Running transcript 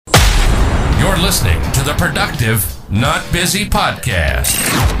You're listening to the Productive, Not Busy podcast,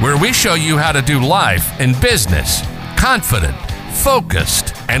 where we show you how to do life and business confident,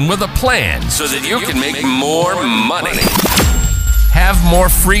 focused, and with a plan so that you can make more money. Have more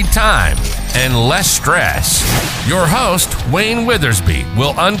free time and less stress. Your host, Wayne Withersby,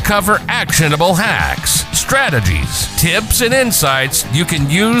 will uncover actionable hacks, strategies, tips, and insights you can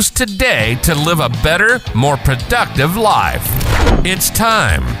use today to live a better, more productive life. It's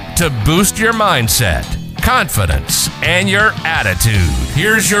time to boost your mindset, confidence, and your attitude.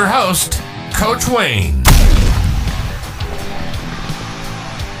 Here's your host, Coach Wayne.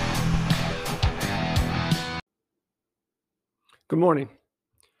 Good morning.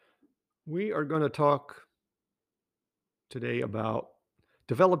 We are going to talk today about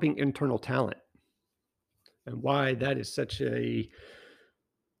developing internal talent and why that is such a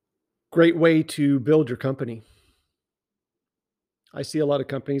great way to build your company. I see a lot of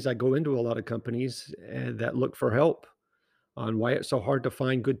companies, I go into a lot of companies that look for help on why it's so hard to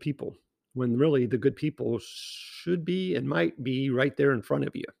find good people, when really the good people should be and might be right there in front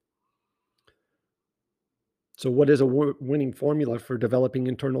of you. So what is a winning formula for developing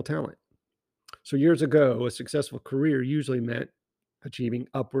internal talent? So years ago, a successful career usually meant achieving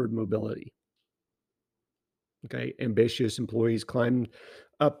upward mobility. Okay, ambitious employees climb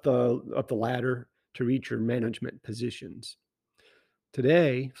up the ladder to reach your management positions.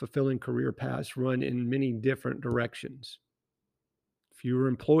 Today, fulfilling career paths run in many different directions. Fewer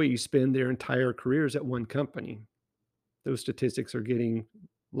employees spend their entire careers at one company. Those statistics are getting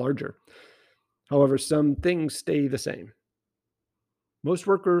larger. However, some things stay the same. Most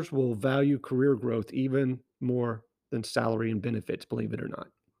workers will value career growth even more than salary and benefits, believe it or not.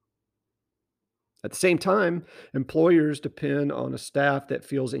 At the same time, employers depend on a staff that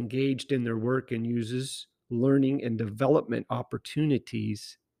feels engaged in their work and uses learning and development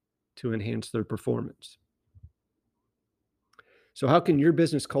opportunities to enhance their performance. So how can your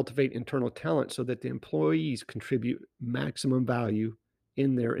business cultivate internal talent so that the employees contribute maximum value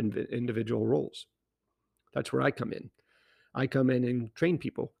in their individual roles? That's where I come in. I come in and train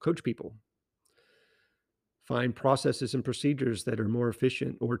people, coach people, find processes and procedures that are more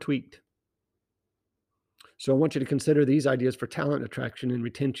efficient or tweaked. So I want you to consider these ideas for talent attraction and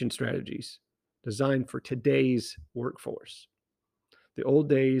retention strategies designed for today's workforce. The old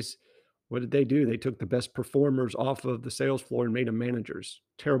days, what did they do? They took the best performers off of the sales floor and made them managers.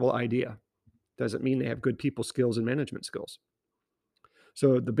 Terrible idea. Doesn't mean they have good people skills and management skills.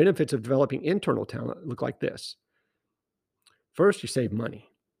 So the benefits of developing internal talent look like this. First, you save money.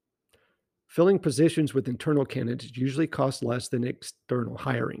 Filling positions with internal candidates usually costs less than external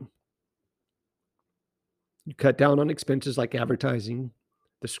hiring. You cut down on expenses like advertising,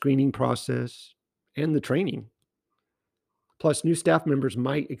 the screening process, and the training. Plus, new staff members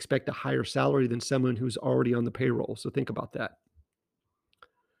might expect a higher salary than someone who's already on the payroll. So think about that.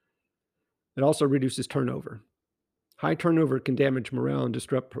 It also reduces turnover. High turnover can damage morale and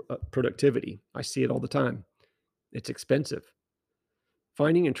disrupt productivity. I see it all the time. It's expensive.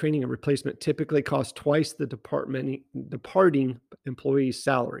 Finding and training a replacement typically costs twice the departing employee's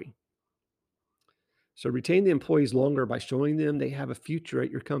salary. So retain the employees longer by showing them they have a future at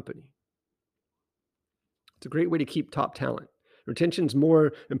your company. It's a great way to keep top talent. Retention is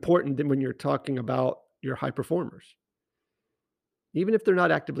more important than when you're talking about your high performers. Even if they're not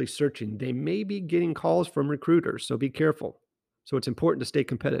actively searching, they may be getting calls from recruiters, so be careful. So it's important to stay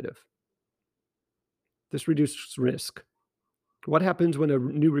competitive. This reduces risk. What happens when a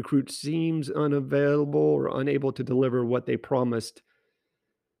new recruit seems unavailable or unable to deliver what they promised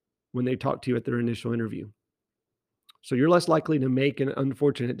when they talk to you at their initial interview? So you're less likely to make an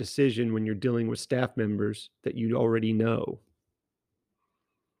unfortunate decision when you're dealing with staff members that you already know.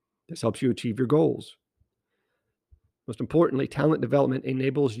 This helps you achieve your goals. Most importantly, talent development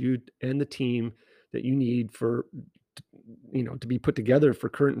enables you and the team that you need to be put together for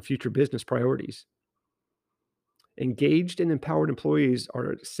current and future business priorities. Engaged and empowered employees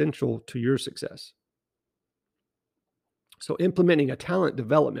are essential to your success. So implementing a talent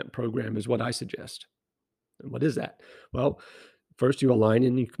development program is what I suggest. And what is that? Well, first you align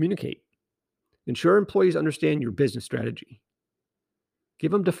and you communicate. Ensure employees understand your business strategy.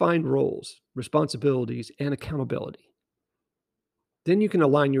 Give them defined roles, responsibilities, and accountability. Then you can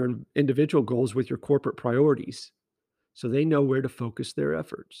align your individual goals with your corporate priorities so they know where to focus their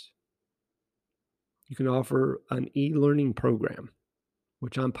efforts. You can offer an e-learning program,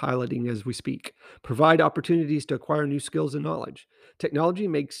 which I'm piloting as we speak. Provide opportunities to acquire new skills and knowledge. Technology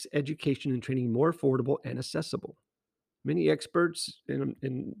makes education and training more affordable and accessible. Many experts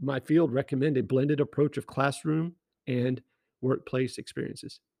in my field recommend a blended approach of classroom and workplace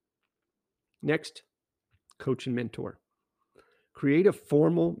experiences. Next, coach and mentor. Create a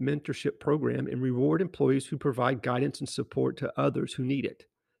formal mentorship program and reward employees who provide guidance and support to others who need it.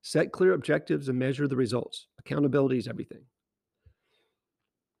 Set clear objectives and measure the results. Accountability is everything.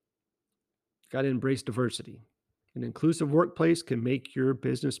 Got to embrace diversity. An inclusive workplace can make your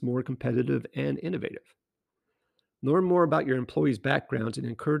business more competitive and innovative. Learn more about your employees' backgrounds and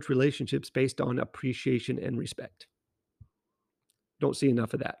encourage relationships based on appreciation and respect. Don't see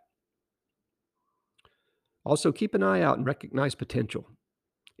enough of that. Also, keep an eye out and recognize potential.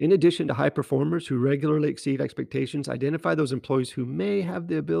 In addition to high performers who regularly exceed expectations, identify those employees who may have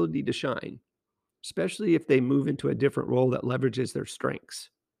the ability to shine, especially if they move into a different role that leverages their strengths.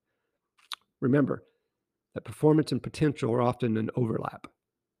 Remember that performance and potential are often an overlap.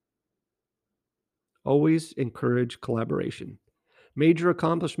 Always encourage collaboration. Major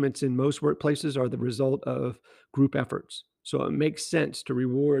accomplishments in most workplaces are the result of group efforts, so it makes sense to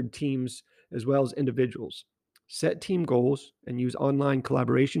reward teams as well as individuals. Set team goals and use online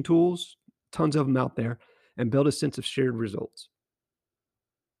collaboration tools, tons of them out there, and build a sense of shared results.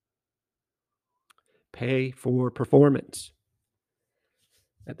 Pay for performance.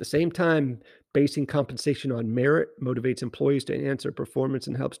 At the same time, basing compensation on merit motivates employees to enhance their performance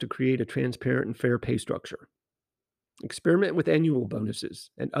and helps to create a transparent and fair pay structure. Experiment with annual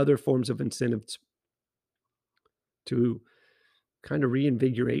bonuses and other forms of incentives to kind of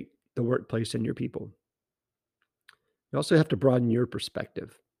reinvigorate the workplace and your people. You also have to broaden your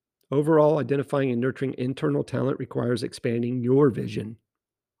perspective. Overall, identifying and nurturing internal talent requires expanding your vision.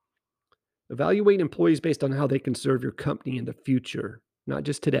 Evaluate employees based on how they can serve your company in the future, not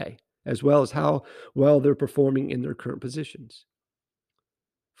just today, as well as how well they're performing in their current positions.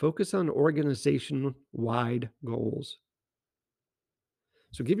 Focus on organization-wide goals.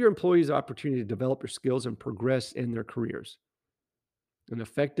 So give your employees the opportunity to develop their skills and progress in their careers. An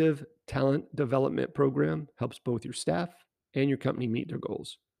effective talent development program helps both your staff and your company meet their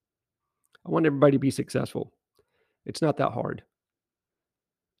goals. I want everybody to be successful. It's not that hard.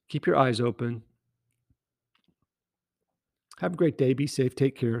 Keep your eyes open. Have a great day. Be safe.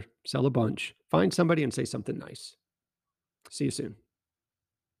 Take care. Sell a bunch. Find somebody and say something nice. See you soon.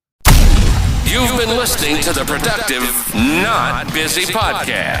 You've been listening to the Productive, Not Busy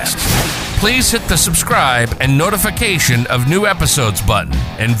podcast. Please hit the subscribe and notification of new episodes button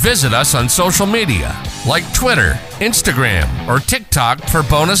and visit us on social media like Twitter, Instagram, or TikTok for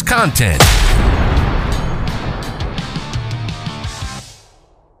bonus content.